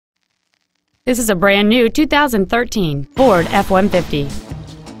This is a brand new 2013 Ford F-150.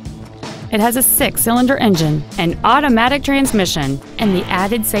 It has a 6-cylinder engine, an automatic transmission, and the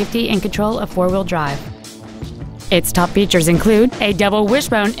added safety and control of 4-wheel drive. Its top features include a double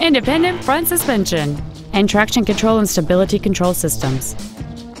wishbone independent front suspension and traction control and stability control systems.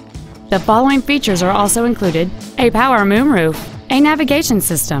 The following features are also included: a power moonroof, a navigation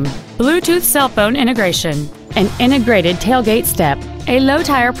system, Bluetooth cell phone integration, an integrated tailgate step, a low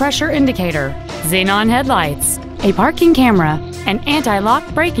tire pressure indicator, xenon headlights, a parking camera, an anti-lock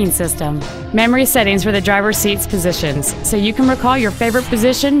braking system, memory settings for the driver's seat's positions so you can recall your favorite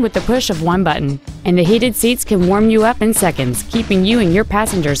position with the push of one button, and the heated seats can warm you up in seconds, keeping you and your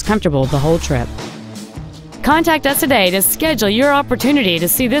passengers comfortable the whole trip. Contact us today to schedule your opportunity to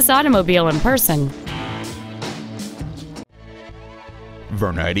see this automobile in person.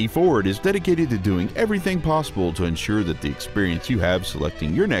 VernEideFord is dedicated to doing everything possible to ensure that the experience you have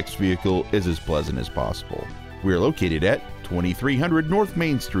selecting your next vehicle is as pleasant as possible. We are located at 2300 North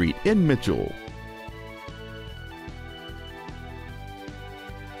Main Street in Mitchell.